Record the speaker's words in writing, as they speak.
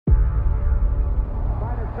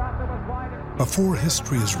Before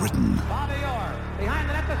history is written,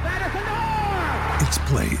 it's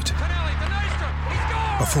played.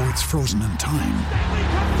 Before it's frozen in time,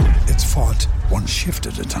 it's fought one shift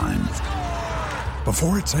at a time.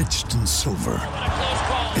 Before it's etched in silver,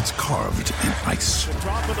 it's carved in ice.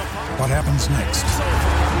 What happens next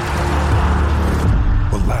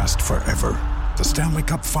will last forever. The Stanley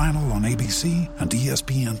Cup Final on ABC and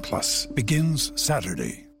ESPN Plus begins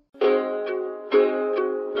Saturday.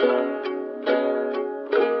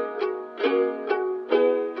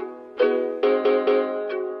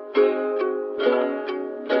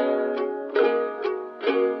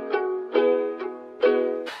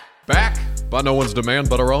 Back by no one's demand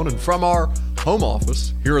but our own, and from our home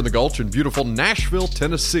office here in the Gulch in beautiful Nashville,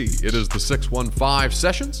 Tennessee. It is the 615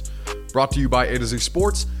 Sessions, brought to you by A to Z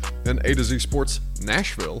Sports and A to Z Sports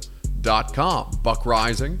Nashville.com. Buck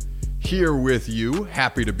Rising here with you.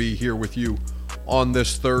 Happy to be here with you on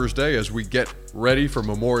this Thursday as we get ready for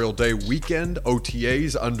Memorial Day weekend.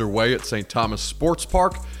 OTAs underway at St. Thomas Sports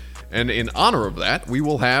Park. And in honor of that, we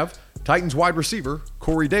will have Titans wide receiver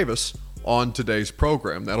Corey Davis on today's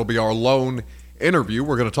program. That'll be our lone interview.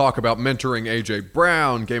 We're going to talk about mentoring A.J.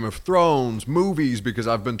 Brown, Game of Thrones, movies, because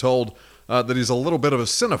I've been told that he's a little bit of a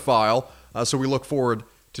cinephile. So we look forward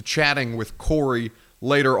to chatting with Corey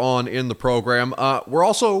later on in the program. We're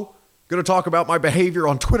also going to talk about my behavior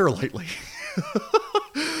on Twitter lately,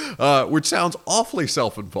 which sounds awfully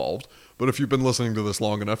self-involved. But if you've been listening to this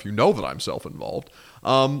long enough, you know that I'm self-involved.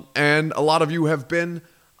 And a lot of you have been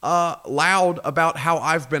loud about how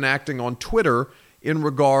I've been acting on Twitter in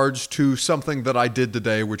regards to something that I did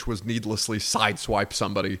today, which was needlessly sideswipe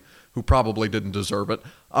somebody who probably didn't deserve it.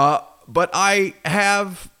 But I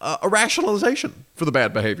have a rationalization for the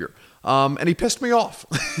bad behavior, and he pissed me off.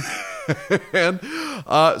 And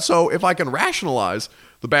so if I can rationalize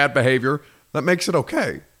the bad behavior, that makes it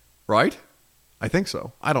okay, right? I think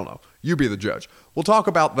so. I don't know. You be the judge. We'll talk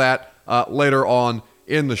about that later on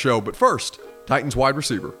in the show. But first, Titans wide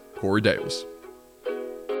receiver Corey Davis.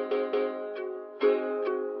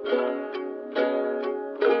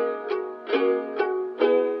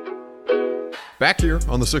 Back here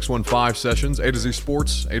on the 615 Sessions, A to Z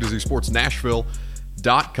Sports, A to Z Sports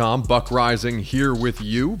Nashville.com. Buck Rising here with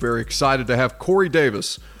you. Very excited to have Corey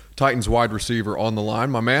Davis, Titans wide receiver, on the line.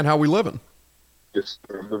 My man, how we living? Just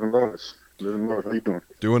living large. How you doing?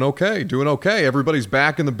 Doing okay. Everybody's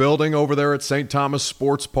back in the building over there at St. Thomas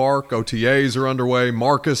Sports Park. OTAs are underway.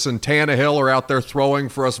 Marcus and Tannehill are out there throwing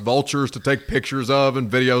for us vultures to take pictures of and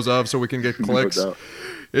videos of so we can get clicks. No doubt.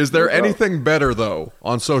 Is there anything better, though,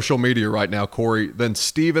 on social media right now, Corey, than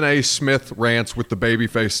Stephen A. Smith rants with the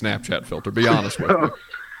babyface Snapchat filter? Be honest with me.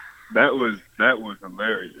 That was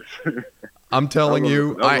hilarious. I'm telling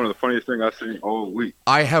you. That was one of the funniest things I've seen all week.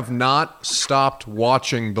 I have not stopped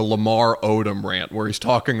watching the Lamar Odom rant where he's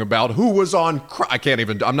talking about who was on crack.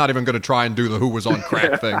 I'm not even going to try and do the who was on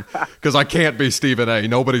crack thing because I can't be Stephen A.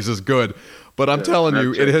 Nobody's as good. But I'm telling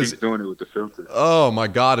you, it has. Doing it with the filter. Oh my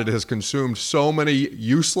God! It has consumed so many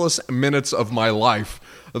useless minutes of my life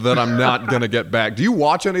that I'm not going to get back. Do you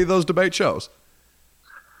watch any of those debate shows?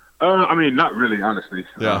 I mean, not really, honestly.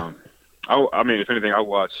 Yeah. I mean, if anything, I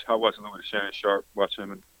watch a little bit of Shannon Sharp, watch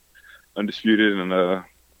him in Undisputed, and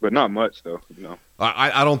but not much though. You know.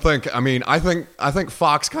 I don't think. I mean, I think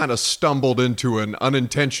Fox kind of stumbled into an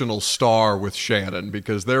unintentional star with Shannon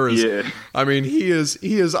because there is. Yeah. I mean, he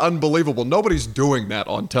is unbelievable. Nobody's doing that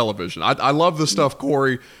on television. I love the stuff,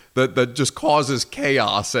 Corey, that just causes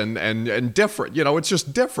chaos and different. You know, it's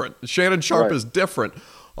just different. Shannon Sharp is different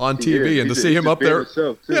on TV, and to see him up there,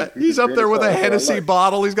 he's up there with a Hennessy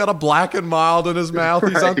bottle. He's got a Black and Mild in his mouth.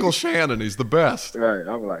 He's Uncle Shannon. He's the best. Right.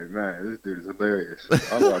 I'm like, man, this dude is hilarious.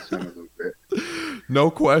 I'll watch him a little bit. No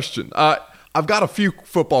question. I've got a few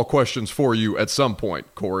football questions for you at some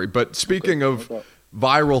point, Corey. But speaking of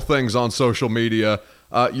viral things on social media,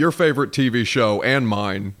 your favorite TV show and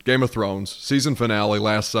mine, Game of Thrones, season finale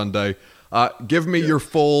last Sunday. Give me your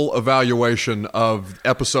full evaluation of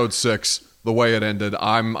episode 6. The way it ended,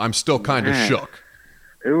 I'm still kind of shook.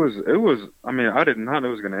 It was. I mean, I did not know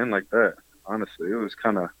it was going to end like that. Honestly, it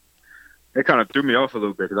kind of threw me off a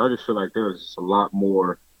little bit because I just feel like there was just a lot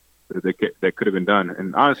more that could have been done.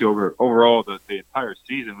 And honestly, overall, the entire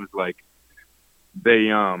season was like they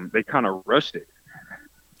kind of rushed it.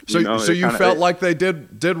 So you felt like they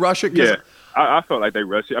did rush it? Yeah, I felt like they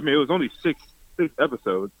rushed it. I mean, it was only six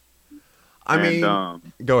episodes.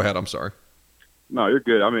 Go ahead. I'm sorry. No, you're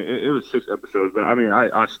good. I mean, it was 6 episodes, but I mean,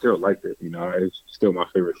 I still liked it. You know, it's still my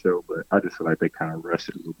favorite show, but I just feel like they kind of rushed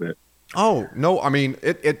it a little bit. Oh, no, I mean,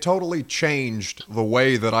 it totally changed the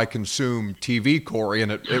way that I consume TV, Corey,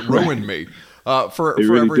 and it ruined me.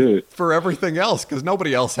 for everything else, because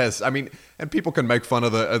nobody else has. I mean, and people can make fun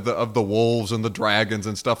of the wolves and the dragons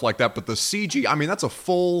and stuff like that, but the CG. I mean, that's a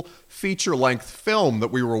full feature length film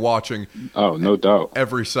that we were watching. Oh, no doubt.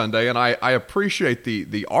 Every Sunday, and I appreciate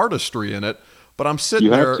the artistry in it. But I'm sitting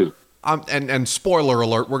there. And spoiler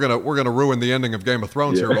alert, we're gonna ruin the ending of Game of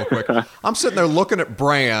Thrones here real quick. I'm sitting there looking at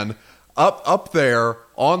Bran up there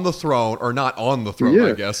on the throne, or not on the throne,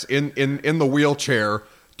 I guess, in the wheelchair,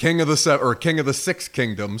 king of the Six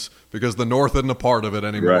Kingdoms, because the North isn't a part of it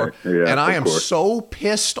anymore. Right. Yeah, and I am so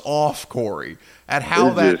pissed off, Corey, at how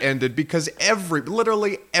that ended, because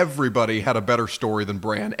literally everybody had a better story than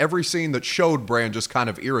Bran. Every scene that showed Bran just kind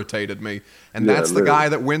of irritated me, and that's the guy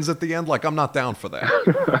that wins at the end. Like, I'm not down for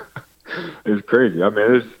that. It's crazy. I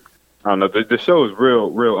mean, I don't know. The show is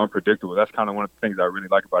real unpredictable. That's kind of one of the things I really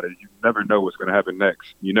like about it. You never know what's going to happen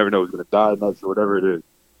next. You never know who's going to die next or whatever it is.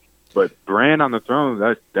 But Bran on the throne,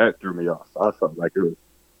 that threw me off. I felt like it was.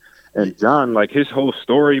 And Jon, like, his whole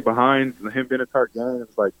story behind him being a Targaryen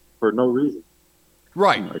was like for no reason.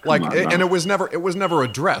 Right. And it was never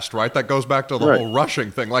addressed, right? That goes back to the whole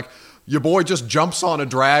rushing thing. Like, your boy just jumps on a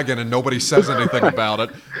dragon and nobody says anything about it,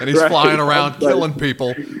 and he's flying around killing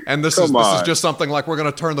people. And this is just something like, we're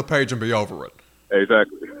going to turn the page and be over it.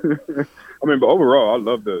 Exactly. I mean, but overall, I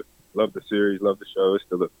love the series, love the show. It's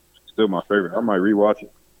still my favorite. I might rewatch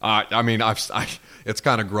it. I mean, it's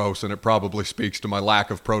kind of gross, and it probably speaks to my lack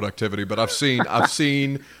of productivity. But I've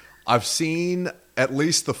seen at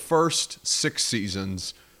least the first 6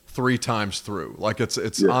 seasons 3 times through. Like,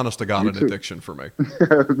 it's honest to God an addiction for me.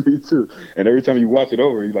 Me too. And every time you watch it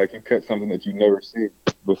over, you catch something that you've never seen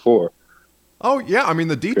before. Oh yeah, I mean,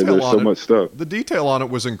 the detail on so much stuff. The detail on it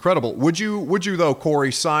was incredible. Would you though,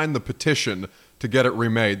 Corey, sign the petition to get it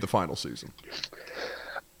remade the final season?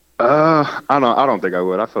 I don't think I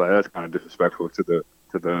would. I feel like that's kind of disrespectful to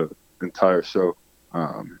the entire show.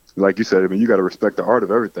 Like you said, I mean, you got to respect the art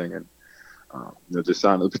of everything, and just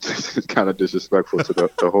signing the petition is kind of disrespectful to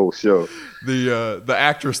the whole show. The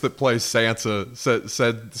actress that plays Sansa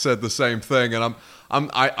said the same thing, and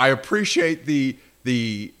I appreciate that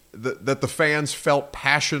the fans felt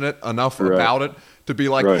passionate enough about it to be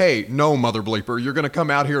like, hey, no, mother bleeper, you're going to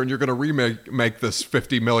come out here and you're going to make this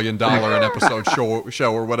 $50 million an episode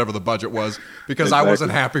show or whatever the budget was, because I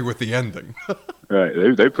wasn't happy with the ending.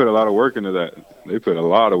 Right. They put a lot of work into that.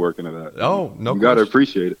 Oh, no, you got to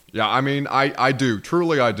appreciate it. Yeah, I mean, I do.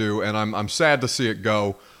 Truly I do, and I'm sad to see it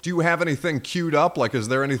go. Do you have anything queued up? Like, is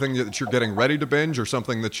there anything that you're getting ready to binge, or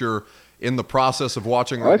something that you're in the process of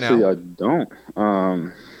watching right now? Actually, I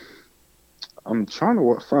don't. I'm trying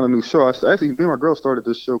to find a new show. Actually, me and my girl started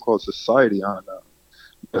this show called Society on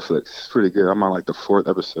Netflix. It's pretty good. I'm on like the 4th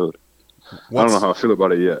episode. I don't know how I feel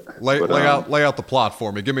about it yet. Lay out the plot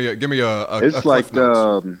for me. Give me a It's like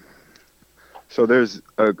so there's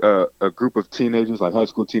a group of teenagers, like high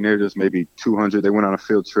school teenagers, maybe 200. They went on a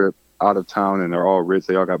field trip out of town, and they're all rich.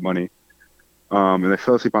 They all got money. And they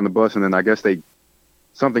fell asleep on the bus, and then I guess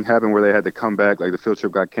something happened where they had to come back. Like, the field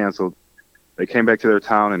trip got canceled. They came back to their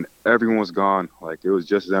town, and everyone was gone. Like, it was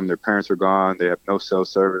just them. Their parents were gone. They have no cell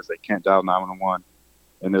service. They can't dial 911.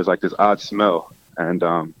 And there's like this odd smell,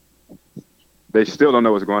 and they still don't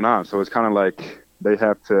know what's going on. So it's kind of like they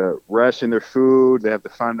have to ration their food. They have to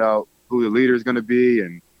find out who the leader is going to be,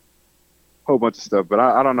 and a whole bunch of stuff. But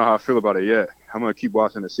I don't know how I feel about it yet. I'm gonna keep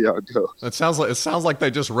watching to see how it goes. It sounds like they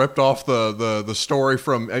just ripped off the story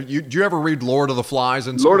from. Do you ever read Lord of the Flies?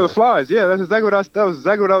 Lord of the Flies, yeah, that was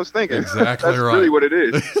exactly what I was thinking. Exactly that's right. Really what it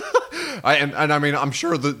is. And I mean, I'm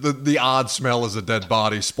sure the odd smell is a dead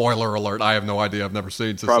body. Spoiler alert! I have no idea. I've never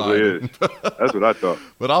seen Society. Probably is. That's what I thought.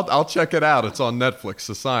 But I'll check it out. It's on Netflix.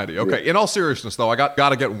 Society. Okay. Yeah. In all seriousness, though, I got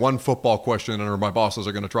to get one football question in, or my bosses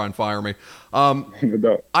are going to try and fire me.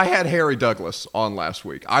 I had Harry Douglas on last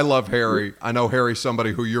week. I love Harry. I know Harry's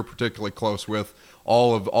somebody who you're particularly close with.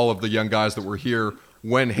 All of the young guys that were here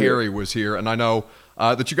when Harry was here, and I know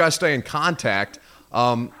that you guys stay in contact.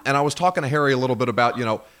 And I was talking to Harry a little bit about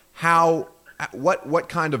what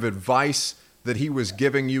kind of advice that he was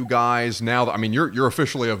giving you guys now. I mean, you're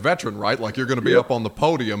officially a veteran, right? Like, you're going to be up on the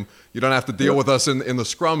podium. You don't have to deal with us in the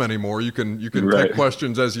scrum anymore. You can take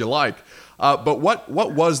questions as you like. But what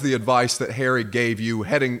was the advice that Harry gave you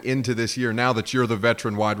heading into this year, now that you're the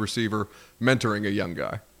veteran wide receiver mentoring a young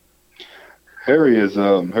guy? Harry's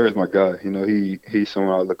my guy. You know, he's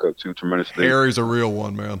someone I look up to tremendously. Harry's a real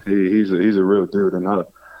one, man. He's a real dude, and I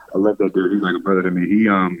love that dude. He's like a brother to me. He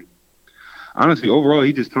honestly, overall,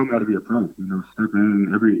 he just told me how to be a pro. You know, step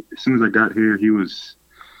in as soon as I got here, he was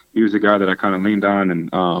the guy that I kind of leaned on, and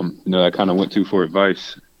I kind of went to for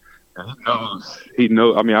advice. He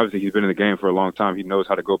knows. I mean, obviously, he's been in the game for a long time. He knows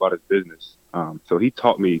how to go about his business. So he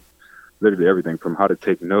taught me literally everything from how to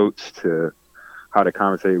take notes to how to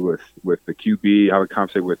conversate with the QB, how to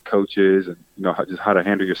conversate with coaches, and just how to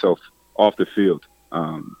handle yourself off the field.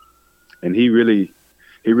 And he really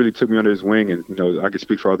took me under his wing, and I can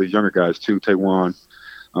speak for all these younger guys too. Taewon,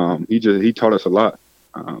 he taught us a lot,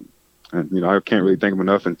 and I can't really thank him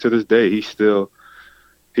enough. And to this day, he's still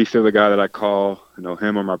the guy that I call.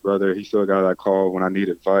 Him or my brother. He's still the guy that I call when I need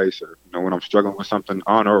advice or when I'm struggling with something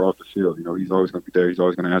on or off the field. He's always going to be there. He's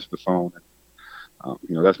always going to answer the phone.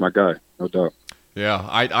 And, that's my guy, no doubt. Yeah,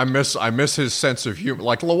 I miss his sense of humor.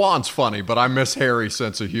 Like Lawan's funny, but I miss Harry's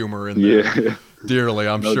sense of humor in there dearly.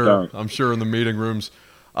 I'm sure in the meeting rooms,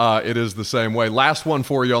 it is the same way. Last one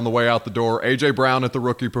for you on the way out the door. AJ Brown at the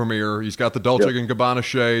rookie premiere. He's got the Dolce & Gabbana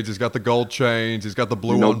shades. He's got the gold chains. He's got the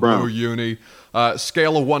blue on blue uni.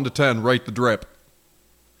 Scale of 1 to 10. Rate the drip.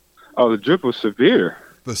 Oh, the drip was severe.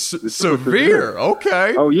 Severe.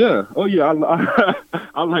 Okay. Oh yeah.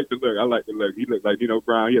 I like the look. He looked like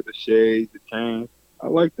Brown. He had the shades, the chain. I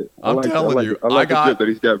liked it. I'm telling you, I like the drip that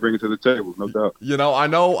he's got bringing to the table, no doubt. I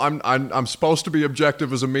know I'm supposed to be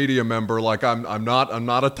objective as a media member. Like I'm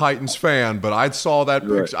not a Titans fan, but I saw that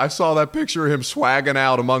picture. Right. I saw that picture of him swagging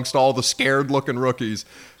out amongst all the scared looking rookies,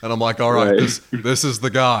 and I'm like, all right. This is the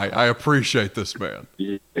guy. I appreciate this man.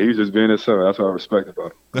 Yeah, he's just being himself. That's what I respect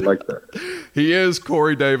about him. I like that. He is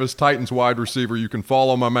Corey Davis, Titans wide receiver. You can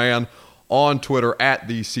follow my man on Twitter at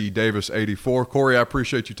DCDavis84. Corey, I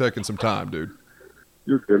appreciate you taking some time, dude.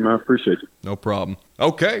 You're good, man. I appreciate you. No problem.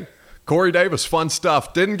 Okay. Corey Davis, fun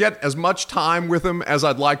stuff. Didn't get as much time with him as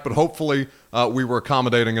I'd like, but hopefully we were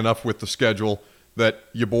accommodating enough with the schedule that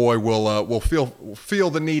your boy will feel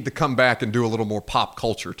the need to come back and do a little more pop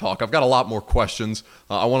culture talk. I've got a lot more questions.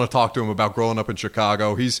 I want to talk to him about growing up in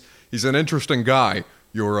Chicago. He's an interesting guy,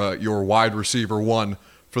 your wide receiver one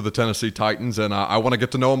for the Tennessee Titans, and I want to get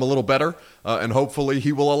to know him a little better, and hopefully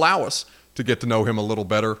he will allow us to get to know him a little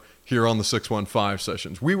better here on the 615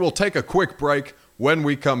 Sessions. We will take a quick break. When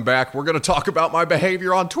we come back, we're going to talk about my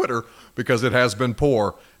behavior on Twitter because it has been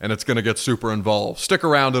poor, and it's going to get super involved. Stick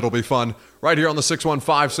around. It'll be fun right here on the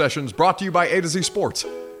 615 Sessions, brought to you by A to Z Sports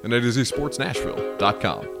and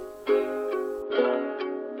AtoZSportsNashville.com.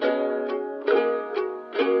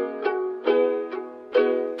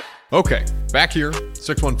 Okay, back here,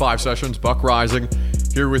 615 Sessions, Buck Rising,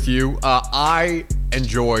 here with you. I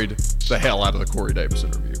enjoyed the hell out of the Corey Davis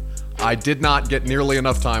interview. I did not get nearly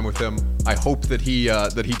enough time with him. I hope that he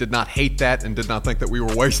did not hate that and did not think that we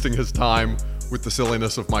were wasting his time with the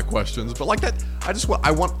silliness of my questions. But like that,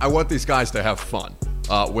 I want these guys to have fun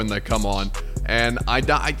when they come on. And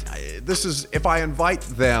this is, if I invite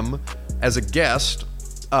them as a guest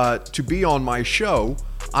to be on my show,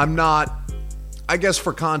 I'm not, I guess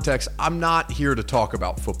for context, I'm not here to talk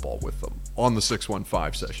about football with them on the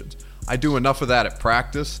 615 Sessions. I do enough of that at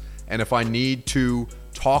practice, and if I need to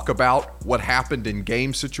talk about what happened in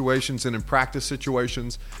game situations and in practice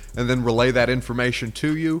situations and then relay that information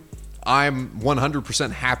to you, I'm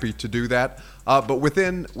 100% happy to do that. But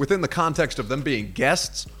within the context of them being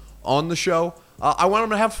guests on the show, I want them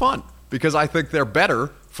to have fun because I think they're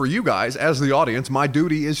better for you guys as the audience. My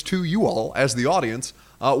duty is to you all as the audience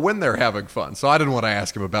when they're having fun. So I didn't want to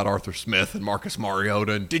ask him about Arthur Smith and Marcus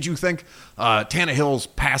Mariota. And did you think Tannehill's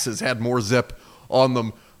passes had more zip on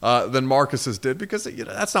them than Marcus's did? Because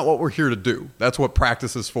that's not what we're here to do. That's what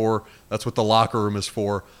practice is for. That's what the locker room is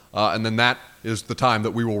for. And then that is the time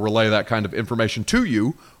that we will relay that kind of information to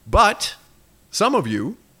you. But some of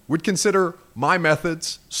you would consider my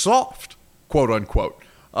methods soft, quote unquote,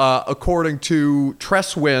 according to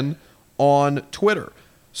Tress Wynn on Twitter.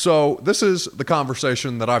 So this is the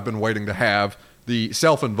conversation that I've been waiting to have, the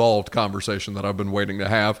self-involved conversation that I've been waiting to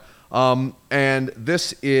have. And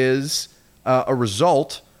this is a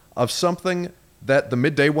result of something that the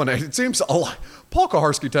Midday 180, it seems a lot. Paul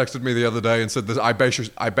Kaharski texted me the other day and said this, I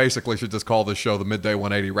basically should just call this show the Midday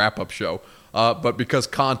 180 wrap-up show. But because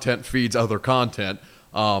content feeds other content,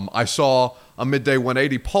 I saw a Midday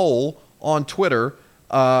 180 poll on Twitter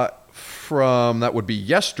from, that would be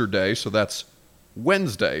yesterday, so that's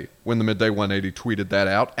Wednesday when the Midday 180 tweeted that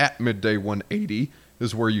out. At Midday 180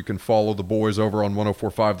 is where you can follow the boys over on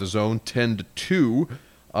 104.5 The Zone, 10 to 2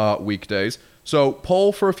 weekdays. So,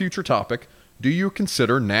 poll for a future topic. Do you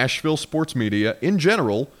consider Nashville sports media in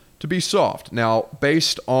general to be soft? Now,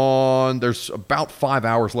 based on, there's about 5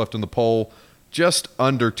 hours left in the poll, just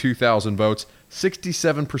under 2,000 votes.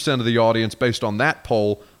 67% of the audience, based on that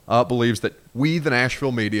poll, believes that we, the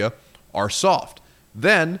Nashville media, are soft.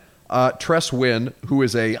 Then, Tress Wynn, who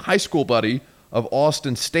is a high school buddy of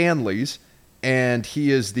Austin Stanley's, and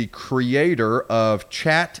he is the creator of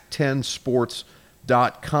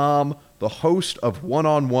Chat10Sports.com, the host of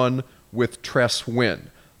One-on-One with Tress Wynn,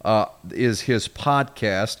 is his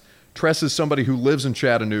podcast. Tress is somebody who lives in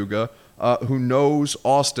Chattanooga, who knows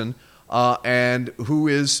Austin, and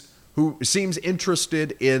who seems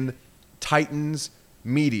interested in Titans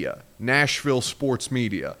media, Nashville sports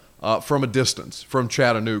media, from a distance, from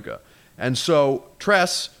Chattanooga. And so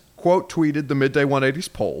Tress, quote, tweeted the Midday 180s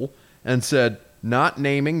poll and said, "Not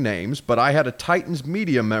naming names, but I had a Titans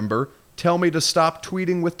media member tell me to stop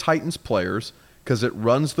tweeting with Titans players because it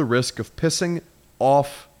runs the risk of pissing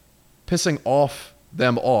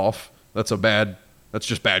them off. That's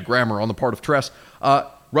just bad grammar on the part of Tress.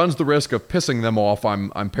 Runs the risk of pissing them off,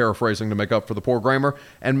 I'm paraphrasing to make up for the poor grammar,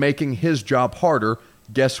 and making his job harder.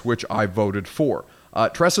 Guess which I voted for."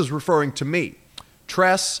 Tress is referring to me.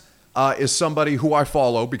 Tress is somebody who I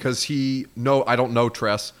follow because I don't know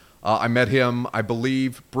Tress. I met him, I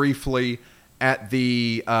believe, briefly at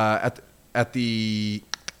the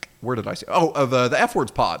where did I say? The F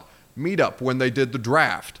Words Pod meetup when they did the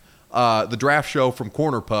draft show from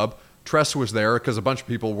Corner Pub. Tress was there because a bunch of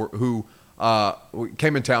people who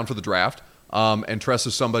came in town for the draft. And Tress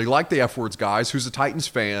is somebody like the F Words guys who's a Titans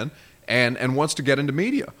fan and wants to get into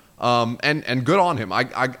media. And good on him.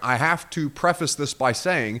 I have to preface this by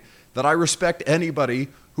saying that I respect anybody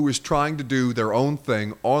who is trying to do their own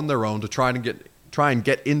thing on their own to try and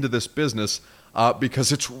get into this business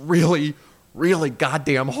because it's really, really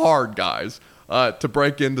goddamn hard, guys, to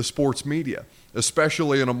break into sports media,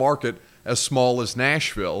 especially in a market as small as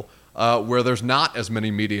Nashville, where there's not as many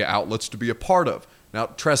media outlets to be a part of. Now,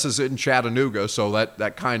 Tress is in Chattanooga, so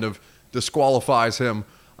that kind of disqualifies him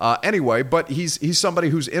anyway, but he's somebody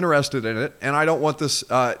who's interested in it, and I don't want this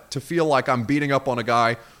to feel like I'm beating up on a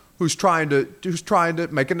guy who's trying to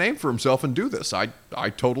make a name for himself and do this. I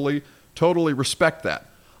totally respect that.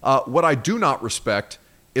 What I do not respect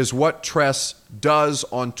is what Tress does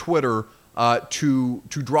on Twitter to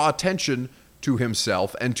draw attention to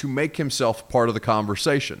himself and to make himself part of the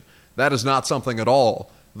conversation. That is not something at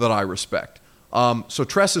all that I respect. So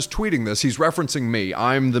Tress is tweeting this. He's referencing me.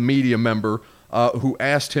 I'm the media member who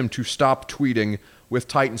asked him to stop tweeting with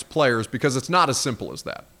Titans players because it's not as simple as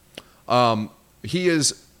that. He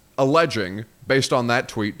is alleging, based on that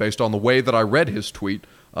tweet, based on the way that I read his tweet,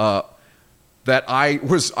 that I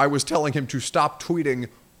was telling him to stop tweeting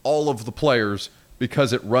all of the players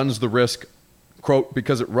because it runs the risk, quote,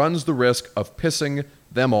 because it runs the risk of pissing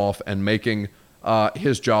them off and making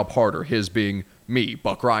his job harder, his being me,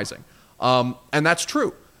 Buck Rising. And that's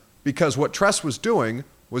true, because what Tress was doing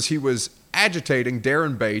was he was agitating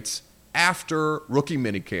Darren Bates after rookie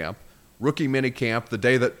minicamp, the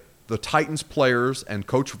day that the Titans players and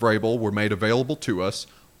Coach Vrabel were made available to us.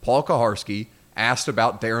 Paul Kaharski asked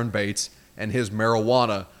about Darren Bates and his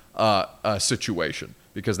marijuana situation,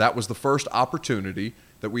 because that was the first opportunity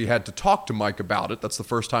that we had to talk to Mike about it. That's the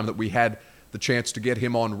first time that we had the chance to get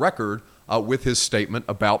him on record with his statement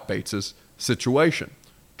about Bates's situation.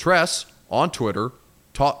 Tress on Twitter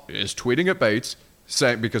is tweeting at Bates,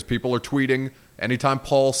 saying, because people are tweeting anytime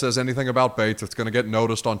Paul says anything about Bates, it's going to get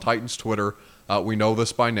noticed on Titans Twitter. We know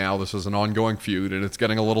this by now. This is an ongoing feud, and it's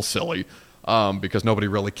getting a little silly because nobody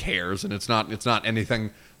really cares, and it's not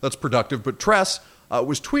anything that's productive. But Tress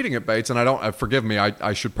was tweeting at Bates, and forgive me,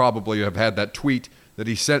 I should probably have had that tweet that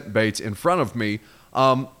he sent Bates in front of me.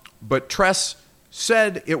 But Tress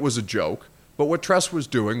said it was a joke, but what Tress was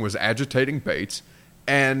doing was agitating Bates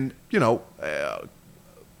and,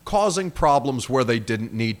 causing problems where they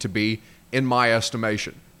didn't need to be, in my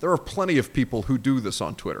estimation. There are plenty of people who do this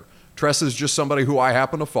on Twitter. Tress is just somebody who I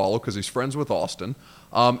happen to follow because he's friends with Austin.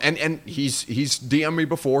 And he's DM'd me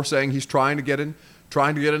before saying he's trying to get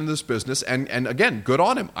into this business. And again, good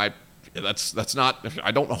on him. I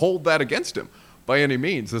don't hold that against him by any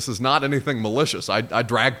means. This is not anything malicious. I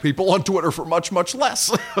drag people on Twitter for much, much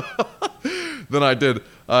less than I did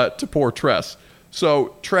to poor Tress.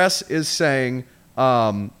 So Tress is saying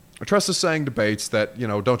to Bates that,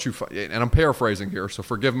 don't you, and I'm paraphrasing here, so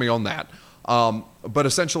forgive me on that. But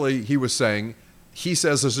essentially he was saying, he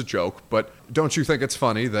says as a joke, but don't you think it's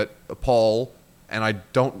funny that Paul, and I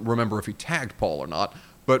don't remember if he tagged Paul or not,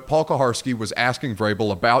 but Paul Kaharski was asking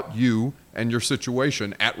Vrabel about you and your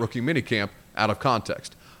situation at rookie minicamp out of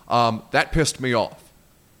context. That pissed me off.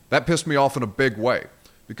 That pissed me off in a big way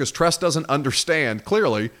because Tress doesn't understand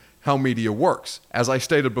clearly how media works. As I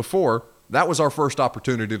stated before, that was our first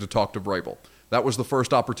opportunity to talk to Vrabel. That was the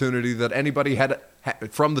first opportunity that anybody had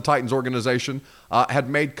from the Titans organization had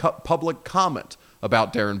made public comment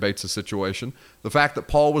about Darren Bates' situation. The fact that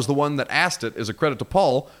Paul was the one that asked it is a credit to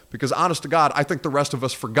Paul, because honest to God, I think the rest of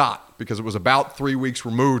us forgot, because it was about 3 weeks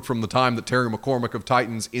removed from the time that Terry McCormick of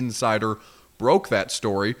Titans Insider broke that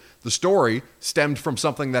story. The story stemmed from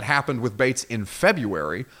something that happened with Bates in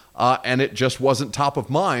February, and it just wasn't top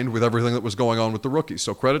of mind with everything that was going on with the rookies.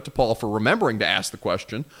 So credit to Paul for remembering to ask the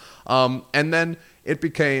question. And then it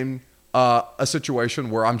became a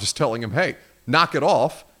situation where I'm just telling him, hey, knock it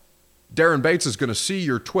off. Darren Bates is going to see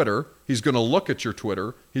your Twitter. He's going to look at your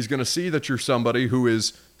Twitter. He's going to see that you're somebody who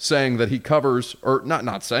is saying that he covers, or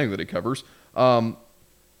not saying that he covers,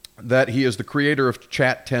 that he is the creator of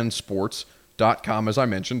Chat10Sports.com, as I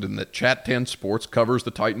mentioned, and that Chat10 Sports covers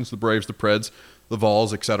the Titans, the Braves, the Preds, the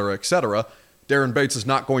Vols, etc., etc. Darren Bates is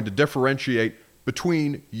not going to differentiate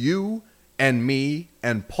between you and me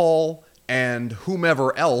and Paul and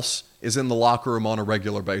whomever else is in the locker room on a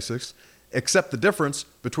regular basis, except the difference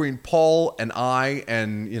between Paul and I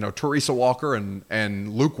and, Teresa Walker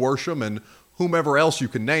and Luke Worsham and whomever else you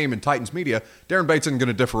can name in Titans media. Darren Bates isn't going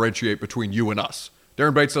to differentiate between you and us.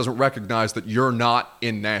 Darren Bates doesn't recognize that you're not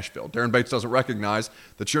in Nashville. Darren Bates doesn't recognize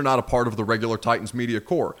that you're not a part of the regular Titans media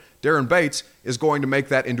core. Darren Bates is going to make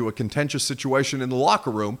that into a contentious situation in the locker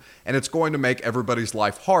room, and it's going to make everybody's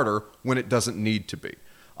life harder when it doesn't need to be.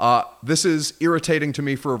 This is irritating to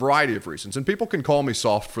me for a variety of reasons, and people can call me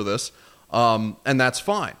soft for this, and that's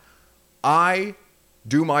fine. I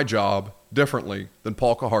do my job differently than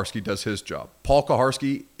Paul Kuharsky does his job. Paul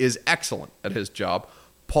Kuharsky is excellent at his job.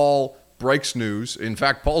 Paul breaks news. In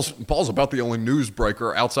fact, Paul's about the only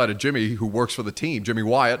newsbreaker outside of Jimmy who works for the team. Jimmy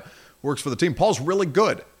Wyatt works for the team. Paul's really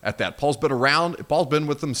good at that. Paul's been around. Paul's been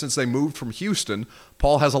with them since they moved from Houston.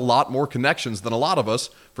 Paul has a lot more connections than a lot of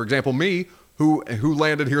us. For example, me, who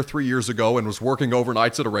landed here 3 years ago and was working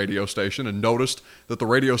overnights at a radio station and noticed that the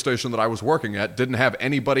radio station that I was working at didn't have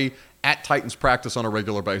anybody at Titans practice on a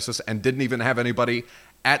regular basis and didn't even have anybody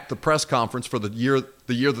at the press conference for the year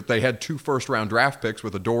that they had 2 first-round draft picks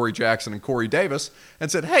with Adoree Jackson and Corey Davis,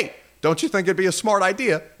 and said, hey, don't you think it'd be a smart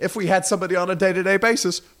idea if we had somebody on a day-to-day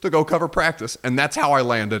basis to go cover practice? And that's how I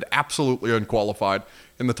landed absolutely unqualified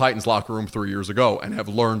in the Titans locker room 3 years ago and have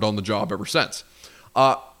learned on the job ever since.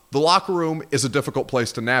 The locker room is a difficult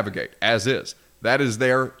place to navigate, as is. That is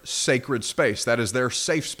their sacred space. That is their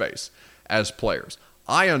safe space as players.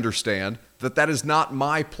 I understand that is not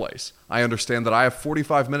my place. I understand that I have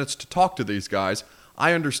 45 minutes to talk to these guys.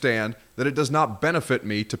 I understand that it does not benefit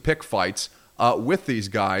me to pick fights with these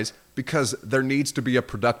guys because there needs to be a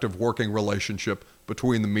productive working relationship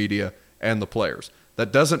between the media and the players.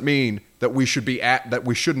 That doesn't mean that we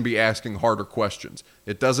shouldn't be asking harder questions.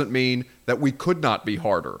 It doesn't mean that we could not be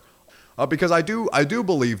harder, because I do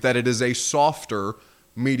believe that it is a softer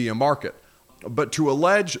media market. But to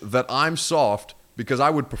allege that I'm soft because I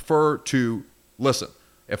would prefer to listen,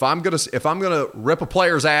 if I'm gonna rip a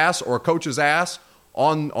player's ass or a coach's ass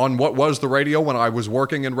on what was the radio when I was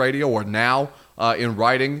working in radio, or now in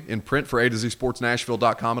writing in print for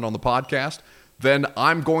A2ZSportsNashville.com and on the podcast, then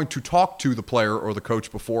I'm going to talk to the player or the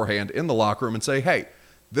coach beforehand in the locker room and say, hey,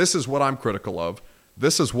 this is what I'm critical of.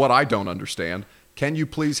 This is what I don't understand. Can you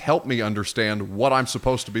please help me understand what I'm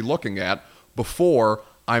supposed to be looking at before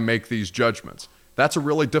I make these judgments? That's a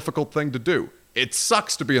really difficult thing to do. It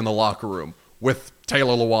sucks to be in the locker room with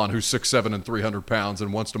Taylor Lewan, who's 6'7" and 300 pounds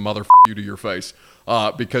and wants to mother you to your face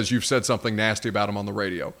because you've said something nasty about him on the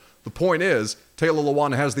radio. The point is, Taylor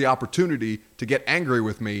Lewan has the opportunity to get angry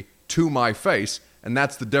with me to my face, and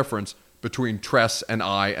that's the difference between Tress and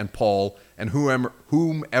I and Paul and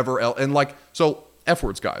whomever else. And so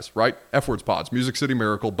F-Words guys, right? F-Words pods, Music City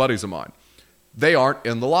Miracle, buddies of mine. They aren't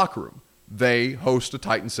in the locker room. They host a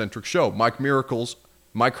Titan-centric show. Mike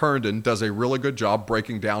Herndon does a really good job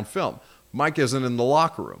breaking down film. Mike isn't in the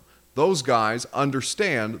locker room. Those guys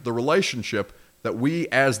understand the relationship that we,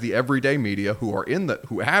 as the everyday media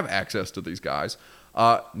who have access to these guys,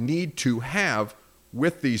 need to have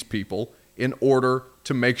with these people in order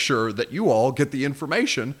to make sure that you all get the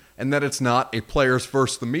information and that it's not a players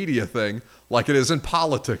versus the media thing like it is in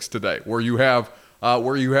politics today, where you have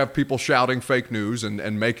people shouting fake news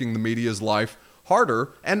and making the media's life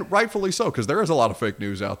harder, and rightfully so, because there is a lot of fake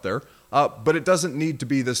news out there, but it doesn't need to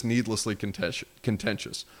be this needlessly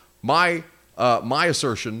contentious. My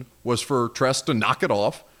assertion was for Tress to knock it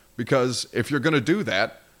off, because if you're going to do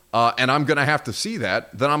that, and I'm going to have to see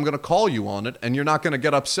that, then I'm going to call you on it, and you're not going to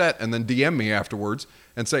get upset and then DM me afterwards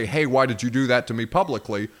and say, hey, why did you do that to me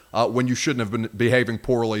publicly when you shouldn't have been behaving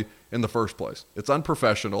poorly in the first place? It's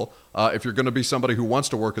unprofessional. If you're going to be somebody who wants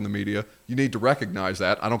to work in the media, you need to recognize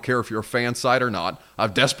that. I don't care if you're a fan site or not.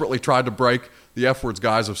 I've desperately tried to break the F-words,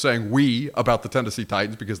 guys, of saying we about the Tennessee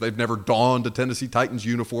Titans because they've never donned a Tennessee Titans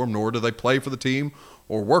uniform, nor do they play for the team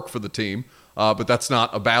or work for the team. But that's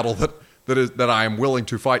not a battle that I am willing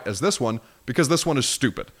to fight as this one, because this one is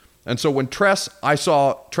stupid. And so when I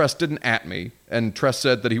saw Tress didn't at me, and Tress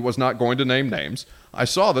said that he was not going to name names, I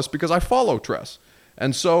saw this because I follow Tress.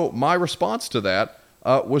 And so my response to that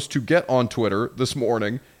was to get on Twitter this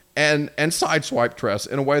morning and sideswipe Tress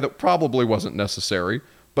in a way that probably wasn't necessary,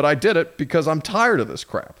 but I did it because I'm tired of this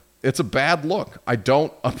crap. It's a bad look. I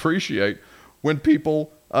don't appreciate when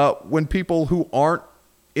people who aren't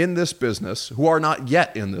in this business, who are not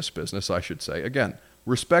yet in this business, I should say. Again,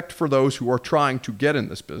 respect for those who are trying to get in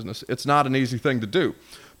this business. It's not an easy thing to do.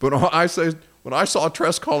 But when I saw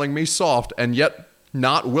Tress calling me soft and yet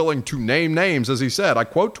not willing to name names, as he said, I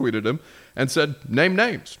quote tweeted him and said, name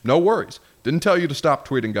names, no worries. Didn't tell you to stop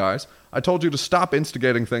tweeting, guys. I told you to stop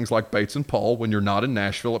instigating things like Bates and Paul when you're not in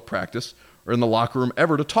Nashville at practice or in the locker room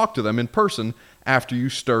ever to talk to them in person after you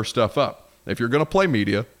stir stuff up. If you're going to play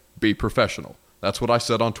media, be professional. That's what I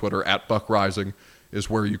said on Twitter. At Buck Rising is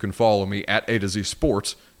where you can follow me. At A to Z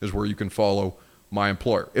Sports is where you can follow my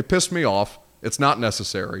employer. It pissed me off. It's not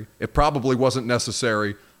necessary. It probably wasn't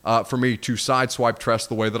necessary for me to sideswipe Tress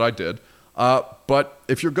the way that I did. But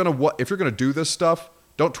if you're gonna do this stuff,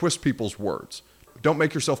 don't twist people's words. Don't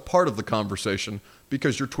make yourself part of the conversation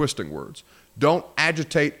because you're twisting words. Don't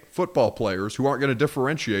agitate football players who aren't going to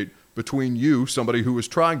differentiate between you, somebody who is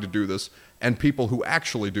trying to do this, and people who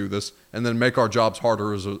actually do this, and then make our jobs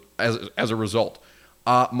harder as a result.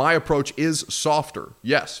 My approach is softer,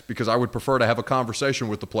 yes, because I would prefer to have a conversation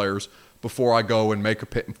with the players before I go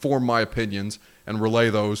and form my opinions and relay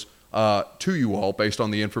those to you all based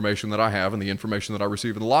on the information that I have and the information that I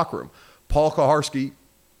receive in the locker room. Paul Kuharsky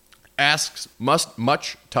asks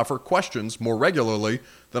much tougher questions more regularly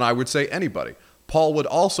than I would say anybody. Paul would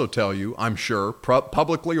also tell you, I'm sure,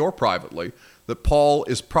 publicly or privately, that Paul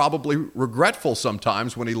is probably regretful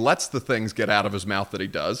sometimes when he lets the things get out of his mouth that he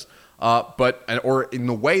does, or in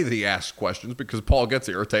the way that he asks questions, because Paul gets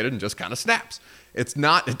irritated and just kind of snaps. It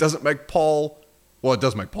doesn't make Paul, well, it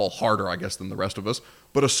does make Paul harder, I guess, than the rest of us,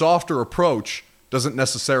 but a softer approach doesn't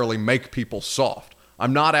necessarily make people soft.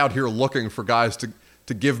 I'm not out here looking for guys to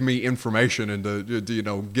give me information and to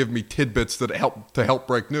give me tidbits that help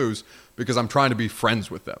break news, because I'm trying to be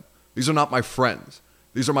friends with them. These are not my friends.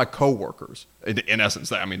 These are my coworkers. In essence,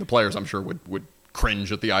 the players, I'm sure, would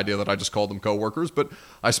cringe at the idea that I just called them coworkers, but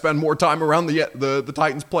I spend more time around the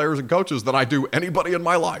Titans players and coaches than I do anybody in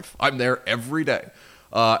my life. I'm there every day.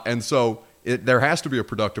 And so there has to be a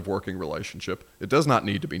productive working relationship. It does not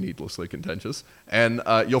need to be needlessly contentious. And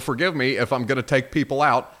you'll forgive me if I'm going to take people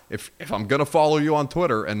out, if I'm going to follow you on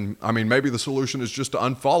Twitter. And, maybe the solution is just to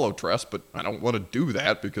unfollow Tress, but I don't want to do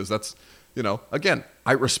that because that's, again,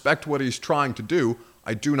 I respect what he's trying to do.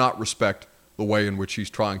 I do not respect the way in which he's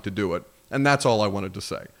trying to do it. And that's all I wanted to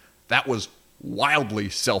say. That was wildly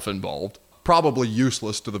self-involved, probably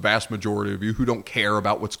useless to the vast majority of you who don't care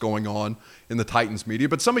about what's going on in the Titans media,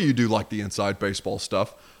 but some of you do like the inside baseball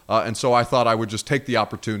stuff. And so I thought I would just take the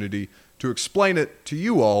opportunity to explain it to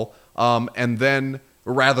you all, and then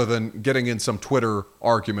rather than getting in some Twitter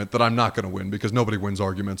argument that I'm not going to win, because nobody wins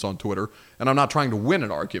arguments on Twitter, and I'm not trying to win an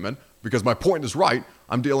argument because my point is right.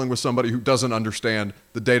 I'm dealing with somebody who doesn't understand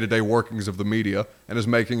the day-to-day workings of the media and is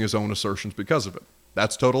making his own assertions because of it.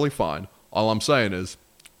 That's totally fine. All I'm saying is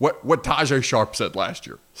what Tajay Sharp said last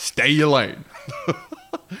year: stay your lane.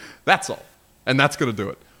 That's all. And that's going to do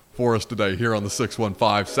it for us today here on the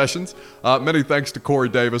 615 Sessions. Many thanks to Corey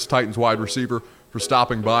Davis, Titans wide receiver, for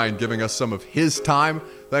stopping by and giving us some of his time.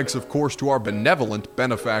 Thanks, of course, to our benevolent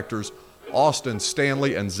benefactors, Austin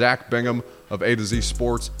Stanley and Zach Bingham of A to Z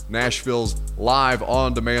Sports, Nashville's live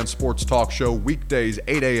on-demand sports talk show, weekdays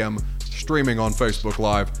 8 a.m., streaming on Facebook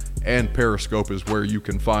Live, and Periscope is where you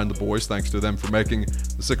can find the boys. Thanks to them for making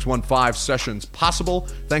the 615 Sessions possible.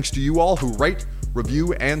 Thanks to you all who rate,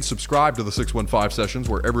 review, and subscribe to the 615 Sessions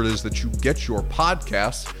wherever it is that you get your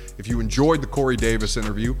podcasts. If you enjoyed the Corey Davis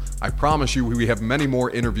interview, I promise you we have many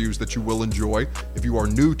more interviews that you will enjoy. If you are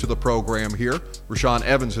new to the program here, Rashaan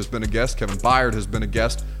Evans has been a guest, Kevin Byard has been a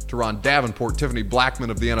guest, Teron Davenport, Tiffany Blackman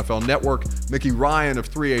of the NFL Network, Mickey Ryan of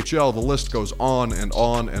 3HL. The list goes on and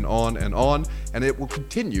on and on and on, and it will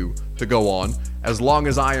continue to go on as long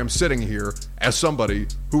as I am sitting here as somebody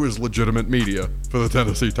who is legitimate media for the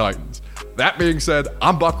Tennessee Titans. That being said,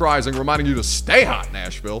 I'm Buck Rising, reminding you to stay hot,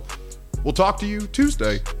 Nashville. We'll talk to you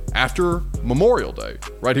Tuesday after Memorial Day,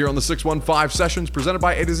 right here on the 615 Sessions, presented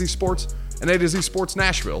by A to Z Sports and A to Z Sports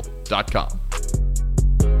Nashville.com.